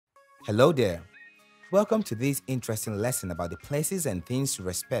Hello there. Welcome to this interesting lesson about the places and things to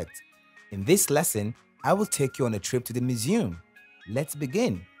respect. In this lesson, I will take you on a trip to the museum. Let's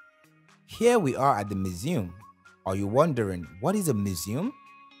begin. Here we are at the museum. Are you wondering, what is a museum?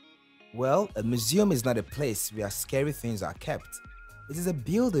 Well, a museum is not a place where scary things are kept. It is a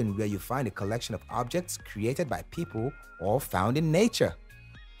building where you find a collection of objects created by people or found in nature.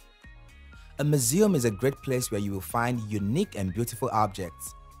 A museum is a great place where you will find unique and beautiful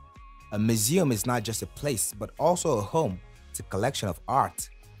objects. A museum is not just a place but also a home to a collection of art,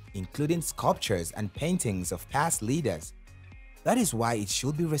 including sculptures and paintings of past leaders. That is why it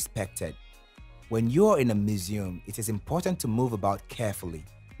should be respected. When you are in a museum, it is important to move about carefully,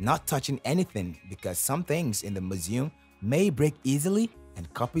 not touching anything because some things in the museum may break easily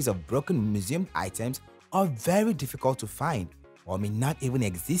and copies of broken museum items are very difficult to find or may not even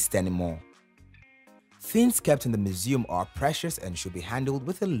exist anymore. Things kept in the museum are precious and should be handled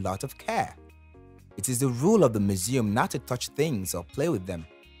with a lot of care. It is the rule of the museum not to touch things or play with them.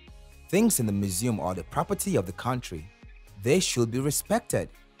 Things in the museum are the property of the country. They should be respected.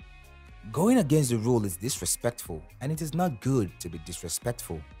 Going against the rule is disrespectful, and it is not good to be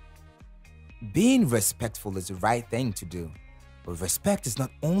disrespectful. Being respectful is the right thing to do, but respect is not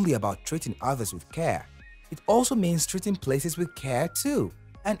only about treating others with care. It also means treating places with care too,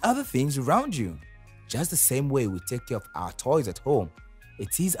 and other things around you. Just the same way we take care of our toys at home,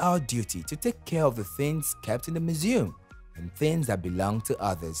 it is our duty to take care of the things kept in the museum and things that belong to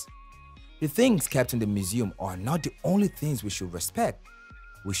others. The things kept in the museum are not the only things we should respect.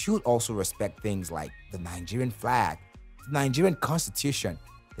 We should also respect things like the Nigerian flag, the Nigerian constitution,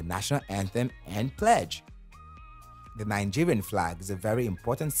 the national anthem, and pledge. The Nigerian flag is a very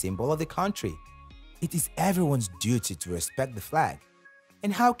important symbol of the country. It is everyone's duty to respect the flag.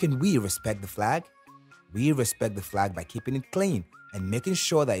 And how can we respect the flag? We respect the flag by keeping it clean and making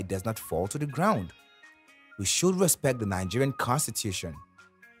sure that it does not fall to the ground. We should respect the Nigerian Constitution.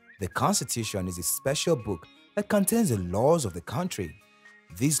 The Constitution is a special book that contains the laws of the country.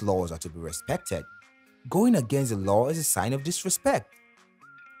 These laws are to be respected. Going against the law is a sign of disrespect.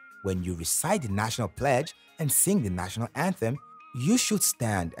 When you recite the national pledge and sing the national anthem, you should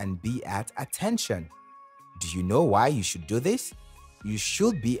stand and be at attention. Do you know why you should do this? You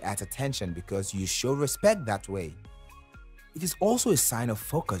should be at attention because you show respect that way. It is also a sign of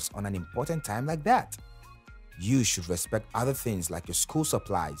focus on an important time like that. You should respect other things like your school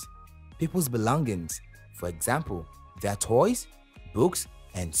supplies, people's belongings, for example, their toys, books,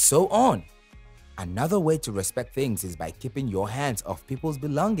 and so on. Another way to respect things is by keeping your hands off people's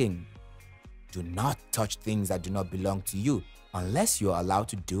belongings. Do not touch things that do not belong to you unless you are allowed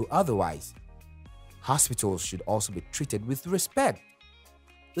to do otherwise. Hospitals should also be treated with respect.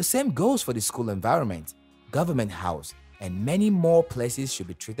 The same goes for the school environment, government house, and many more places should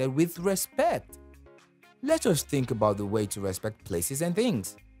be treated with respect. Let us think about the way to respect places and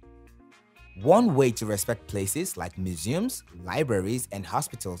things. One way to respect places like museums, libraries, and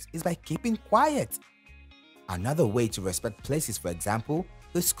hospitals is by keeping quiet. Another way to respect places, for example,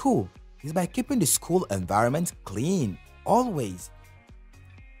 the school, is by keeping the school environment clean, always.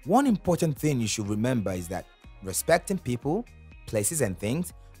 One important thing you should remember is that respecting people, places, and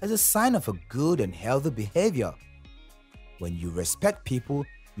things is a sign of a good and healthy behavior. When you respect people,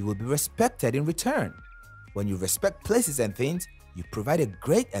 you will be respected in return. When you respect places and things, you provide a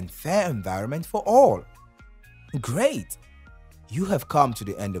great and fair environment for all. Great! You have come to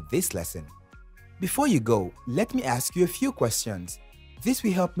the end of this lesson. Before you go, let me ask you a few questions. This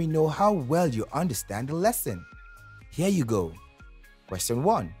will help me know how well you understand the lesson. Here you go. Question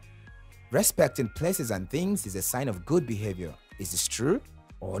 1. Respecting places and things is a sign of good behavior. Is this true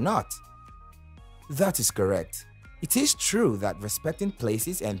or not? That is correct. It is true that respecting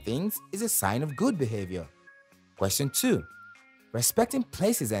places and things is a sign of good behavior. Question 2. Respecting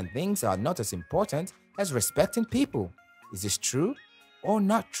places and things are not as important as respecting people. Is this true or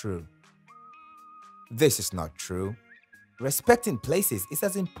not true? This is not true. Respecting places is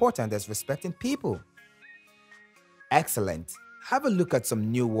as important as respecting people. Excellent. Have a look at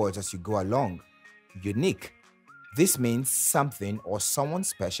some new words as you go along. Unique. This means something or someone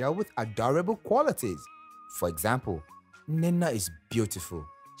special with adorable qualities. For example, Nina is beautiful.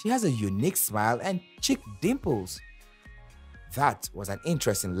 She has a unique smile and cheek dimples. That was an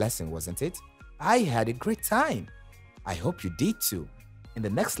interesting lesson, wasn't it? I had a great time. I hope you did too. In the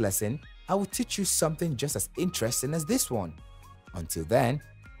next lesson, I will teach you something just as interesting as this one. Until then,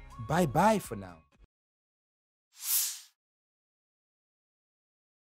 bye-bye for now.